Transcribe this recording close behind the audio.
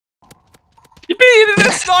You're beating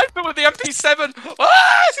a sniper with the MP7.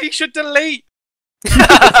 Ah, he should delete.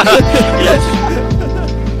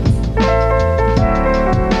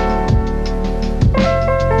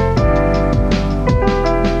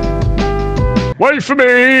 Wait for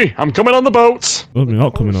me! I'm coming on the boat! Well, we're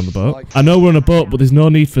not coming on the boat. I know we're on a boat, but there's no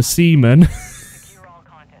need for seamen.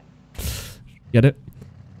 Get it?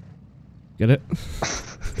 Get it?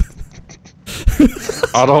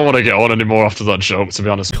 I don't want to get on anymore after that joke, to be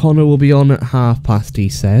honest. Connor will be on at past, he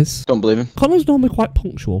says. Don't believe him. Connor's normally quite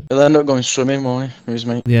punctual. He'll end up going swimming, won't he? With his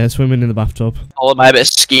mate. Yeah, swimming in the bathtub. All my bit of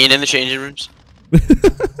skiing in the changing rooms.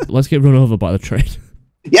 Let's get run over by the train.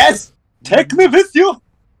 Yes! Take me with you!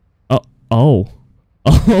 Oh.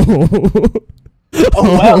 Oh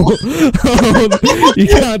well. You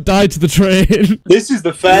can't die to the train. This is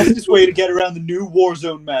the fastest way to get around the new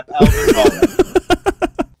Warzone map out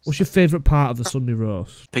there. What's your favourite part of the Sunday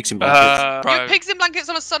roast? Pigs in blankets. You have pigs in blankets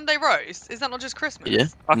on a Sunday roast? Is that not just Christmas? Yeah.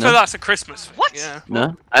 I feel that's a Christmas. What? Yeah.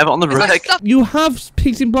 No, I have it on the Is roof. that stuff- You have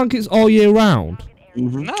pigs in blankets all year round?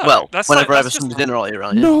 No, Well, that's whenever I have a that's Sunday just- dinner all year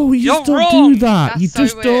round, yeah. No, you You're just don't wrong. do that. That's You so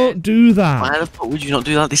just weird. don't do that. Why the fuck would you not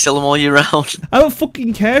do that? They sell them all year round. I don't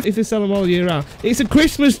fucking care if they sell them all year round. It's a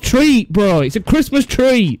Christmas treat, bro. It's a Christmas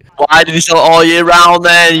treat. Why do they sell it all year round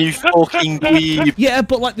then, you fucking dweeb? Yeah,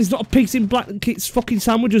 but like, there's not a pigs in blankets fucking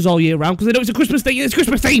sandwiches all year round because they know it's a Christmas thing. It's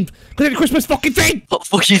Christmas themed because it's a Christmas fucking thing. What the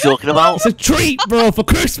fuck are you talking about? It's a treat, bro, for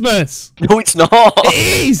Christmas. No, it's not.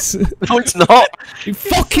 It is. No, it's not. It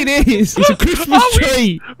fucking is. It's a Christmas treat.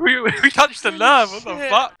 We touched the nerve. What the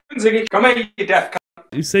fuck? Ziggy, come here, you deaf cunt.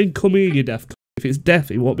 He's saying, "Come here, you deaf." If it's deaf,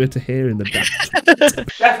 he won't be able to hear in the deaf.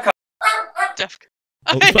 Deaf cunt. Deaf.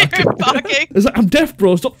 Oh, I hear him barking. It's like, I'm deaf,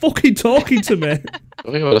 bro. Stop fucking talking to me.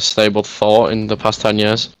 Have you had a stable thought in the past 10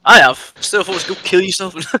 years? I have. Still thought it was go kill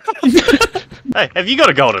yourself. Hey, have you got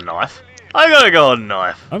a golden knife? I got a golden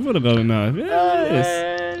knife. I've got to go now. Yeah, it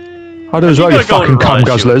is. I do as well, you got a golden fucking cum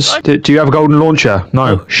rice, guzzlers. Do you have a golden launcher?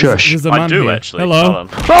 No, shush. There's a I man do here. actually. Hello.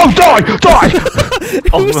 Oh, die! Die!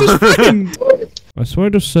 Who was this friend? I swear I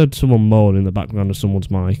just said someone moan in the background of someone's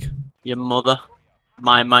mic. Your mother.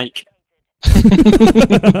 My mic.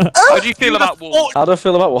 How do you feel about wolves? How do I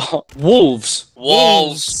feel about what? Wolves.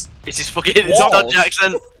 Walls. It's his fucking it's a dodgy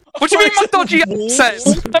accent. What do you mean my dodgy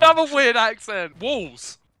accent? I have a weird accent.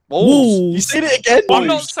 Wolves. Wolves. You said it again, I'm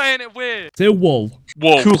not saying it weird. Say wool.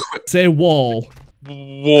 Wolf. Say wall.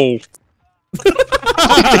 Wall.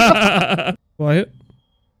 Quiet.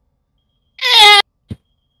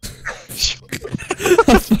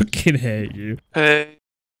 I fucking hate you. Take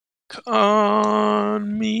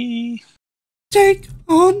on me. Take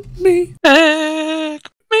on me. Take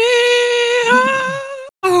me.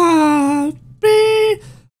 On me.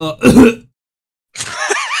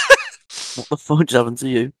 What the fuck just happened to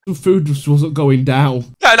you? The food just wasn't going down.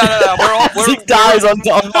 No. We're on. We're Zig dies on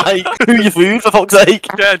mic. Who your food, for fuck's sake?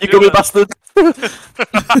 Yeah, You do gummy that. bastard.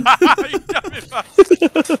 You dummy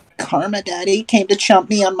bastard. Karma Daddy came to chump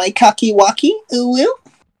me on my cocky walkie. Ooh woo.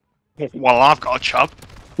 Well, I've got a chub.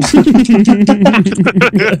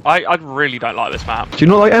 I really don't like this map. Do you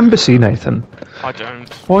not like Embassy, Nathan? I don't.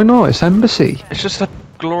 Why not? It's Embassy. It's just a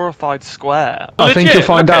glorified square. I think you'll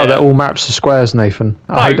find out that all maps are squares, Nathan.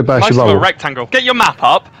 I hate to burst most your of them are bubble. rectangle. Get your map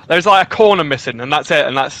up. There's like a corner missing, and that's it.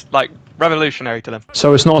 And that's like revolutionary to them.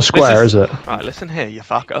 So it's not a square, is it? Right, listen here, you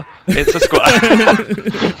fucker. It's a square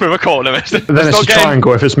with a corner missing. Then it's not a getting-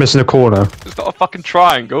 triangle if it's missing a corner. It's not a fucking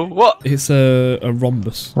triangle. What? It's a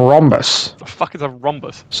rhombus. Rhombus. The fuck is a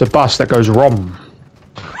rhombus? It's a bus that goes rom.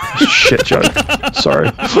 Shit joke.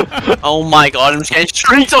 Sorry. Oh my god, I'm just getting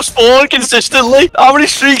streaks of spawn consistently. How many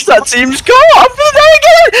streaks that team's got? I'm gonna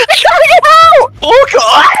get it! Oh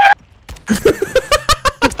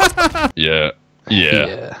god! Yeah.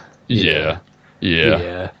 Yeah. Yeah.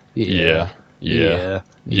 Yeah. Yeah. Yeah.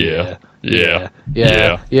 Yeah.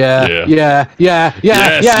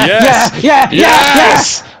 Yeah.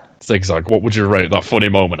 Yes! ZigZag, what would you rate that funny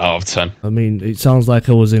moment out of 10? I mean, it sounds like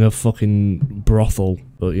I was in a fucking brothel,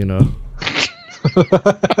 but you know.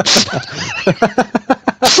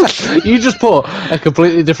 You just put a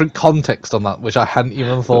completely different context on that, which I hadn't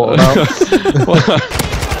even thought about.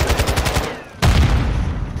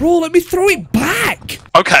 Bro, let me throw it back!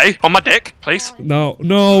 Okay, on my dick, please. No.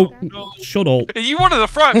 Shut up. You wanted to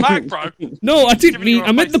throw it back, bro. No, I didn't Giving you mean. a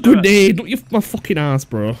I meant the place to do it. grenade, not my fucking ass,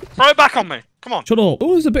 bro. Throw it back on me. Come on. Shut up.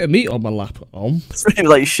 Oh, there's a bit of meat on my lap. It's really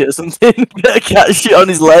like shit or something. Get a cat shit on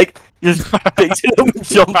his leg. Just picked it up and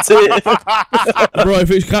jumped it. Bro, if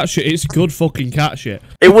it's cat shit, it's good fucking cat shit.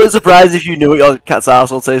 It wouldn't surprise if you knew what your cat's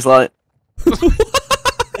arsehole tastes like.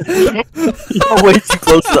 I'm way too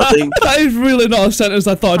close to that thing. That is really not a sentence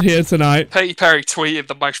I thought I'd hear tonight. Katy Perry tweeted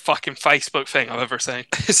the most fucking Facebook thing I've ever seen.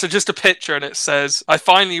 So just a picture and it says, I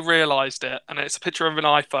finally realised it, and it's a picture of an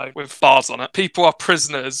iPhone with bars on it. People are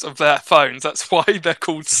prisoners of their phones. That's why they're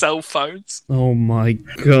called cell phones. Oh my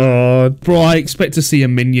god. Bro, I expect to see a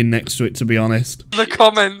minion next to it, to be honest. The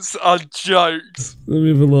comments are jokes. Let me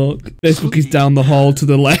have a look. Facebook is down the hall to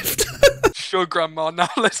the left. Sure, Grandma, now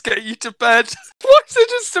let's get you to bed. Why is it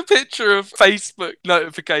just a picture of Facebook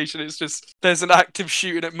notification? It's just, there's an active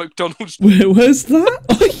shooting at McDonald's. Where's that?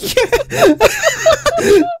 Oh,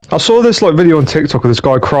 yeah. I saw this like video on TikTok of this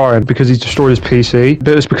guy crying because he destroyed his PC,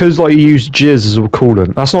 but it's because like he used jizz as a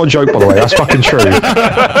coolant. That's not a joke, by the way. That's fucking true.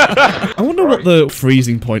 I wonder what the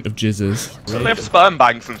freezing point of jizz is. So they have sperm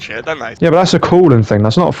banks and shit, don't they? Yeah, but that's a coolant thing.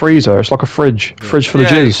 That's not a freezer. It's like a fridge. Fridge full of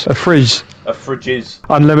jizz. A fridge. A fridges.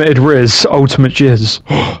 Unlimited Riz. Ultimate jizz.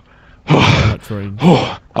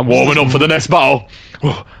 I'm warming up for the next battle.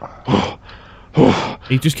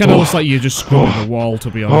 He just kind of looks like you're just scrubbing the wall, to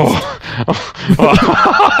be honest.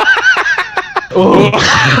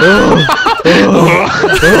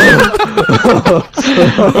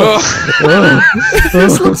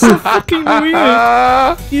 This looks so fucking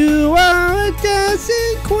weird. You are a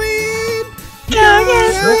dancing queen.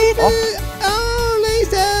 Only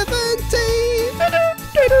 17.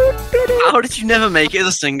 How did you never make it as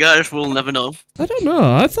a singer? I just will never know. I don't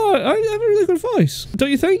know. I thought I have a really good voice. Don't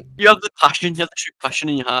you think? You have the passion. You have the true passion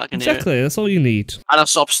in your heart. I can hear it. Exactly. That's all you need. And a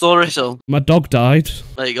sob story, so My dog died.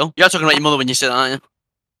 there you go. You're talking about your mother when you say that, aren't you?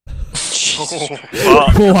 Wow.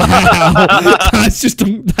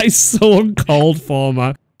 That is so uncalled for,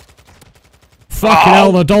 man. Fucking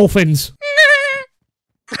hell, the dolphins.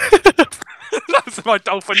 That's my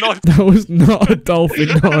dolphin noise. That was not a dolphin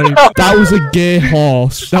noise. That was a gay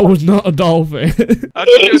horse. That was not a dolphin. How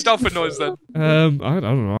did you do a dolphin noise then? I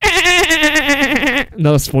don't know.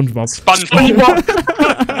 No, SpongeBob. SpongeBob.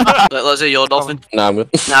 Let's hear your dolphin. Nah, I'm good.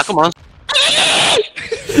 Nah, come on.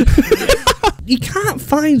 You can't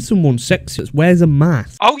find someone sexy that wears a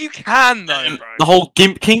mask. Oh, you can though, bro. The whole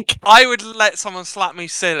gimp kink. I would let someone slap me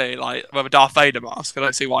silly, like, with a Darth Vader mask. I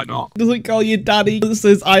don't see why not. Doesn't call you daddy. It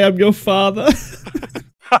says, I am your father. As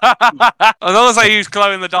long as I use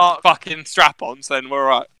glow-in-the-dark fucking strap-ons, then we're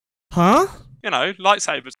alright. Huh? You know,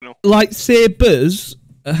 lightsabers and all. Lightsabers?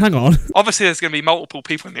 Hang on. Obviously, there's going to be multiple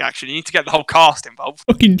people in the action. You need to get the whole cast involved.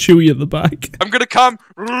 Fucking Chewie at the back. I'm going to come.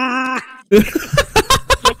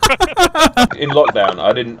 In lockdown,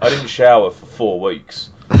 I didn't shower for 4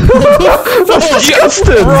 weeks. That's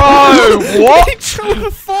disgusting! Bro, what?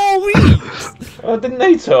 For 4 weeks? I didn't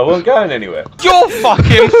need to. I wasn't going anywhere. You're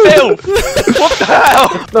fucking filth. What the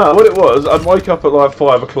hell? No, what it was, I'd wake up at like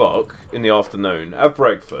 5 o'clock in the afternoon, have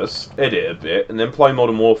breakfast, edit a bit, and then play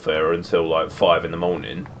Modern Warfare until like 5 in the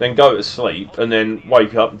morning, then go to sleep, and then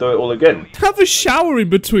wake up and do it all again. Have a shower in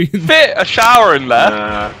between. Fit a shower in there.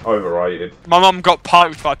 Nah, overrated. My mum got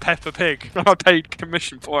piped by Peppa Pig. I paid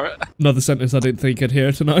commission for it. Another sentence I didn't think I'd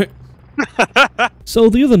hear tonight. So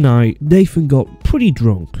the other night, Nathan got pretty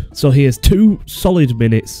drunk. So here's 2 solid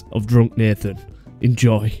minutes of drunk Nathan.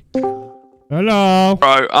 Enjoy. Hello.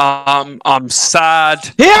 Bro, I'm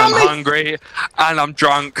sad, I'm hungry, and I'm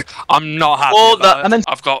drunk. I'm not happy about it.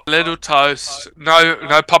 I've got little toast, no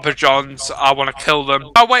Papa John's. I want to kill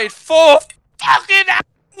them. I waited 4 fucking hours.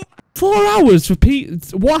 4 hours for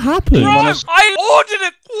Pete. What happened? Bro, I ordered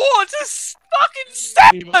it fucking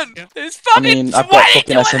 7. It's fucking I've got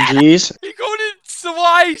fucking SMGs. He called it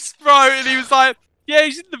twice, bro, and he was like, yeah,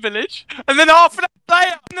 he's in the village. And then half an hour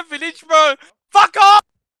later, in the village, bro, fuck off!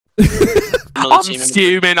 I'm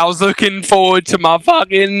fuming. I was looking forward to my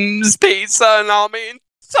fucking pizza and I'm eating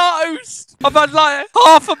toast. I've had like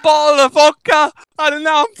half a bottle of vodka and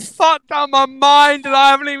now I'm fucked out of my mind and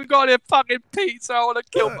I haven't even got any fucking pizza. I want to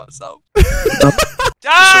kill myself.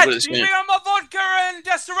 Dad, can you bring on my vodka and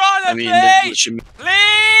Desperado, please?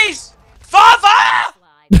 Please! Father!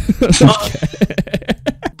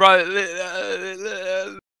 Bro,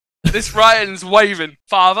 this writing's waving.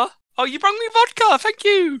 Father? Oh, you brought me vodka, thank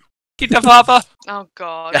you. Get the father. Oh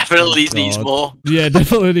god. Definitely needs more. Yeah,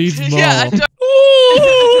 definitely needs more. Yeah,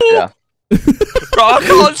 Yeah. Bro, I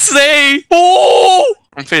can't see. Oh!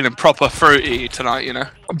 I'm feeling proper fruity tonight, you know.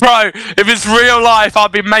 Bro, if it's real life,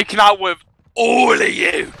 I'd be making out with all of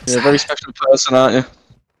you. You're a very special person, aren't you?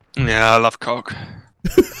 Yeah, I love coke.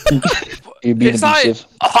 You're being abusive.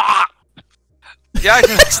 Yeah,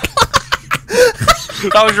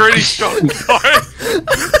 that was really strong. Sorry.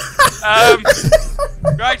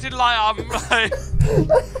 Reacted like I'm like,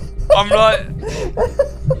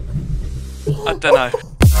 I don't know.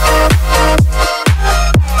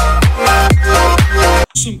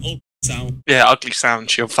 Some ugly sound. Yeah, ugly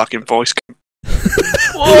sound. Your fucking voice. That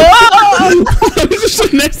was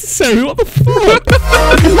just unnecessary. What the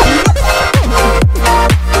fuck?